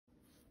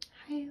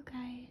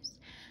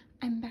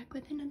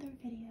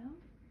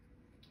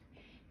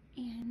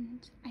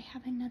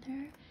have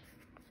another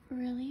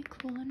really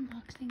cool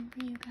unboxing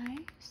for you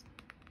guys.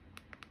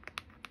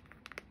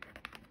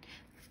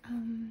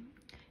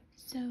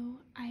 So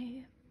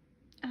I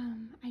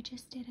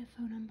just did a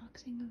phone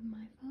unboxing of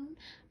my phone.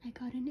 I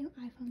got a new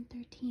iPhone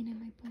 13 and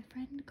my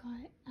boyfriend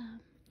got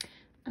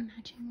a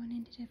matching one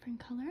in a different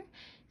color,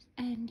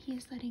 and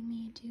he's letting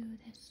me do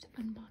this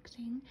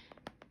unboxing.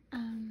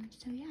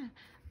 So yeah,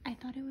 I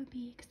thought it would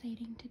be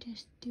exciting to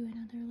just do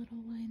another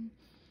little one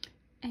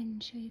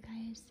and show you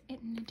guys it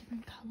in a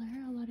different color.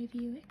 A lot of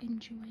you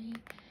enjoy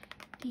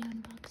the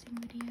unboxing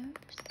videos.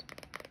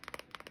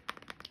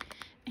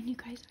 And you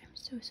guys, I'm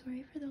so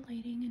sorry for the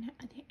lighting and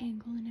the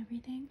angle and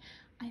everything.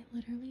 I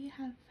literally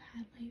have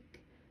had like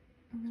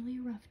a really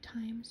rough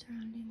time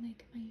surrounding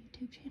like my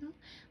YouTube channel.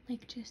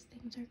 Like just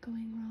things are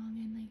going wrong,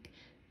 and like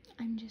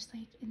I'm just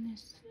like in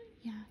this,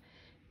 yeah,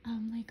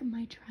 like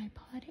my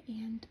tripod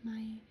and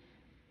my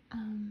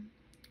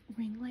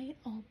ring light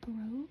all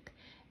broke,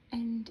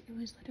 and it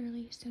was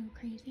literally so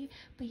crazy.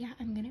 But yeah,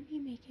 I'm gonna be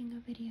making a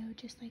video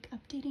just like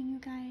updating you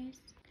guys.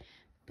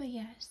 But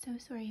yeah, so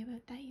sorry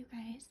about that, you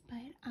guys. But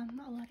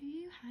a lot of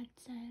you had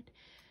said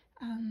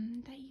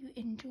that you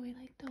enjoy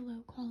like the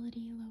low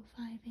quality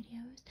lo-fi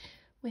videos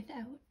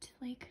without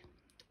like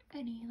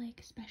any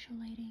like special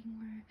lighting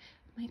or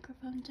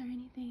microphones or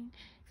anything.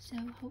 So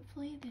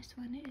hopefully this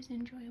one is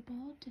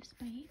enjoyable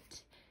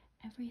despite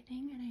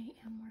everything, and I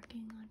am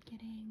working on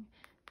getting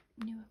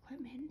new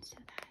equipment so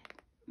that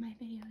my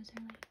videos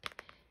are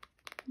like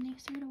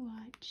nicer to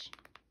watch.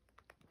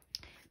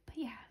 But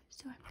yeah,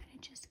 so I'm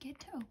gonna just get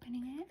to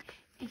opening it.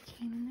 It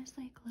came in this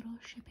like little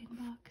shipping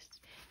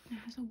box, and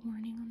it has a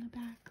warning on the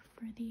back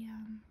for the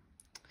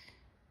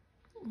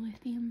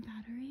lithium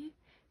battery,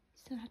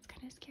 so that's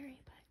kind of scary,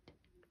 but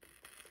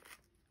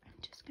I'm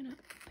just gonna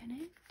open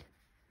it.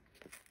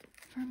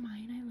 For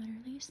mine, I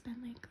literally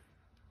spent like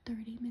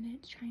 30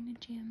 minutes trying to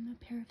jam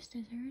the pair of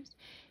scissors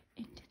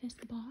into this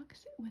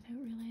box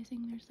without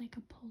realizing there's like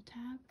a pull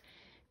tab,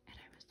 and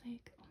I was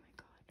like, oh my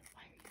god,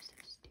 why are you so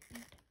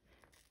stupid?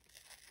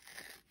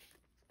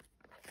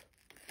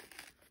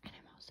 And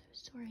I'm also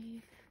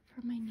sorry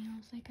for my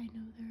nails, like I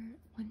know they're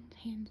one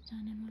hand's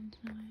done and one's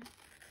not.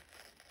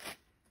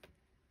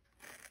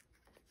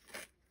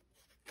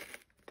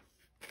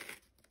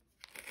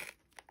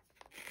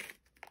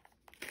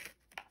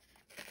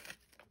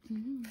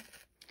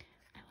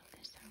 I love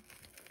this sound.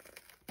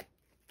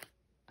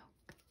 Oh,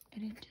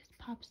 and it just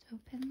pops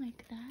open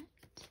like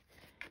that.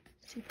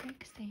 Super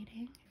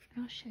exciting.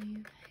 And I'll show you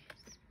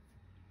guys.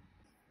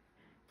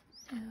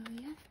 So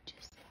yeah, it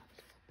just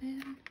pops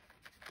open.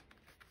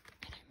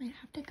 And I might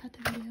have to cut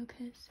the video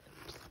because,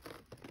 oops.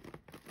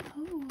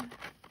 Oh,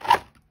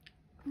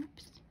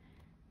 oops.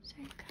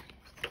 Sorry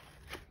guys.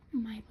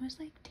 Mine was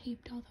like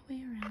taped all the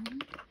way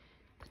around,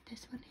 but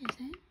this one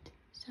isn't.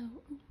 So,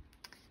 ooh.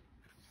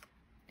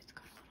 It's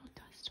got a little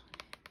dust on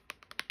it.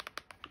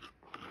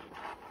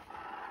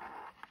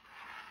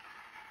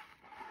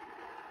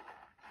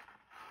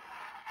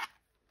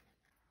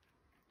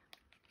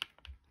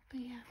 But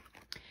yeah,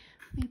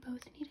 we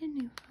both need a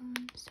new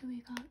phone, so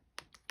we got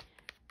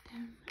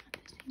them at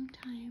the same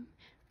time.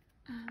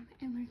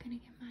 And we're gonna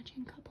get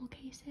matching couple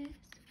cases,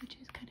 which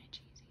is kind of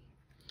cheesy.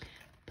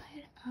 But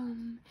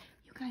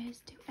you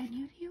guys, do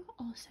any of you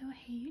also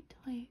hate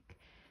like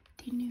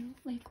the new,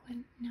 like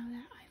when now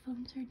that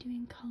iPhones are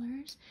doing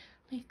colors,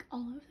 like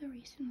all of the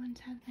recent ones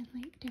have been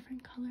like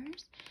different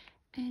colors,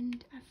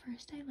 and at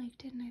first I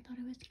liked it and I thought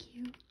it was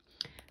cute,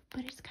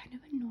 but it's kind of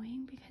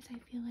annoying because I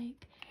feel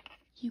like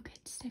you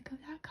get sick of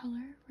that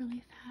color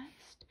really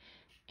fast,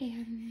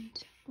 and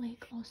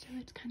like also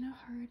it's kind of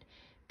hard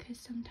because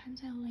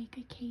sometimes I like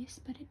a case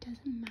but it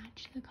doesn't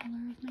match the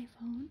color of my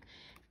phone,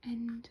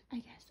 and I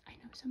guess I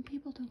know some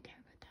people don't care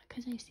about that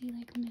because I see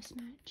like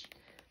mismatched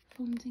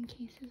phones and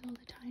cases all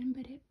the time,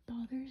 but it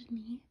bothers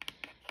me,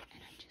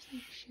 and I'm just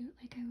like, shoot,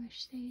 like I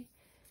wish they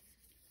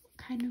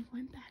kind of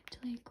went back to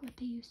like what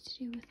they used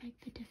to do with like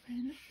the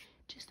different,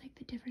 just like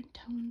the different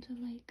tones of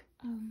like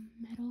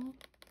metal.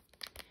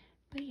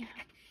 But yeah,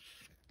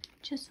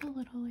 just a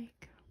little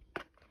like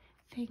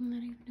thing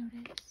that I've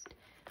noticed.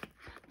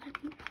 But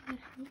let me pull it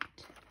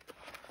out.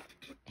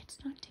 It's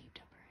not taped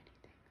up or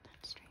anything.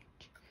 That's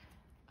strange.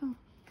 Oh,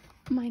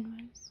 mine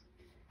was.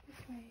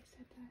 That's why I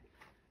said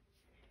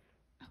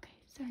that. Okay,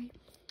 sorry.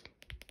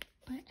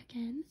 But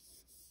again,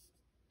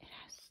 it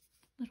has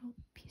little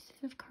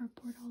pieces of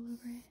cardboard all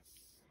over it.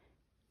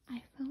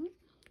 iPhone.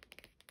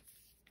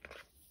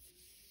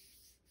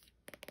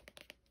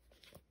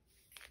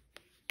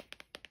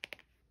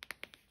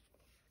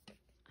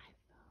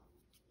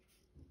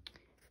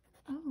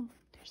 Oh,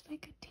 there's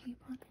like a tape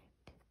on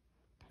it.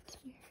 That's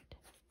weird.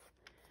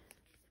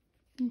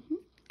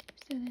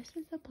 So this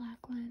is the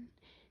black one,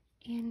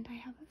 and I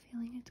have a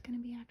feeling it's gonna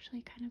be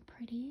actually kind of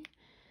pretty.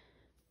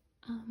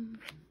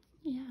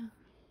 Yeah.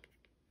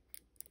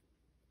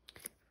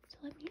 So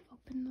let me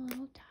open the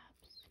little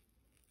tabs.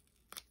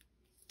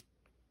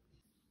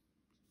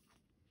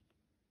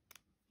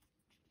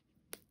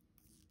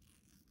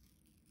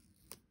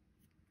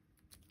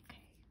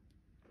 Okay.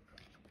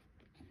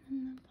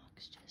 And then the box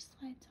box just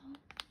slides off.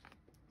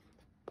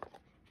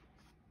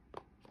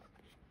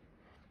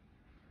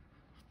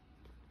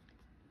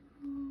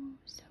 Ooh,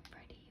 so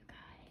pretty, you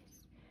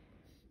guys.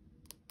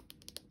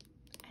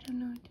 I don't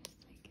know, just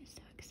like it's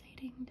so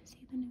exciting to see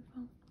the new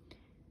phone.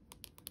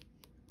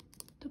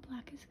 The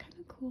black is kind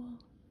of cool.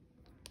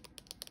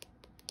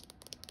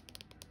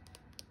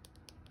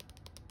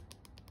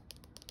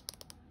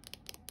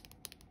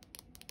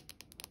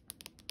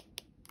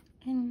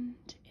 And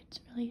it's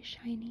really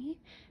shiny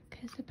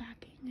because the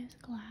backing is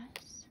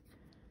glass.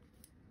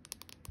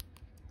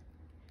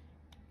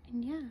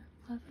 And yeah,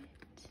 love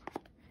it.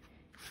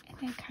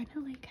 And I kind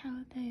of like how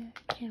the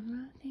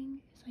camera thing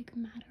is like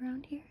matte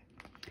around here.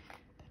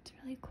 That's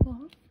really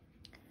cool.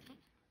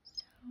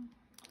 So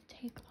I'll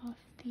take off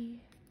the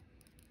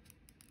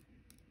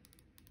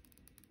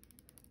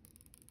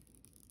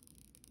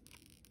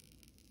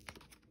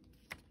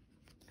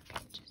okay,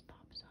 it just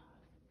pops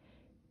off.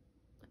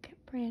 Look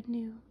at brand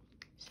new,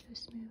 so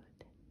smooth.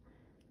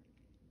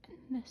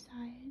 And the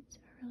sides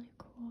are really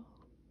cool.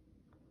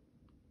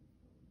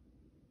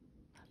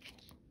 Love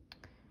it.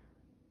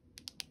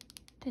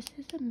 This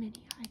is a mini.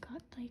 I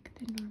got like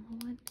the normal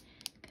one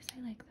because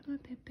I like them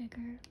a bit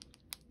bigger.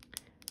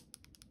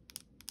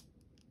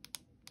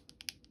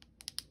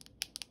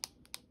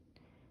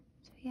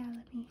 So yeah,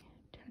 let me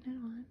turn it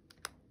on.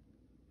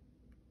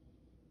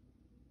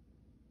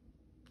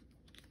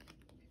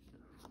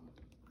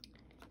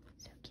 Ooh,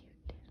 so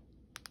cute.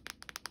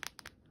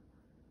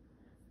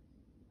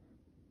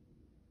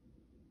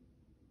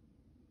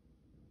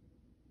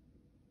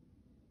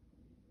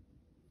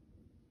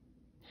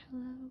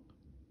 Hello.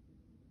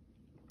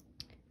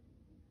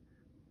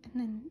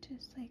 And then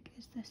just like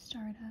is the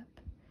startup.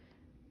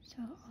 So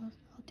I'll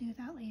do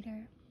that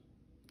later.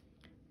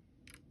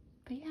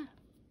 But yeah.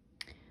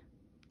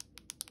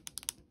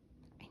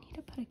 I need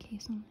to put a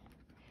case on it.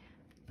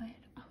 But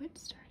oh,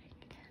 it's starting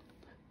again.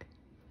 Look.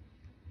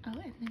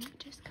 Oh, and then it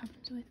just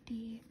comes with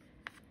the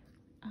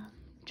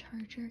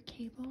charger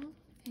cable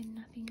and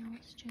nothing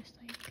else, just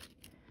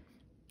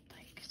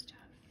like stuff.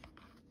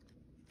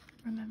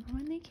 Remember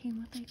when they came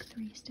with like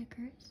 3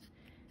 stickers?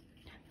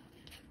 Now you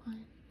only get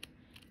 1.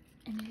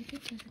 And like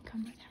it doesn't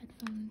come with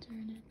headphones or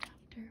an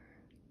adapter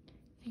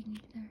thing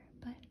either.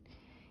 But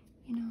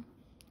you know,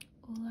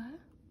 hola,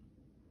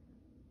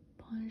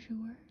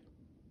 bonjour,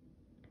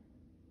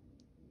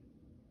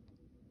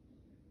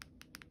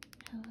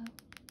 hello.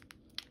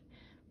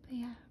 But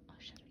yeah, I'll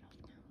shut it off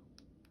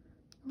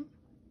now.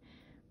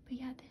 But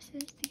yeah,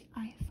 this is the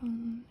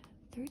iPhone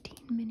 13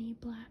 mini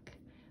black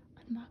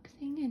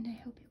unboxing, and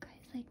I hope you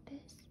guys like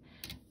this.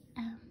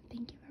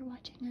 Thank you for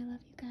watching. I love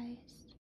you guys.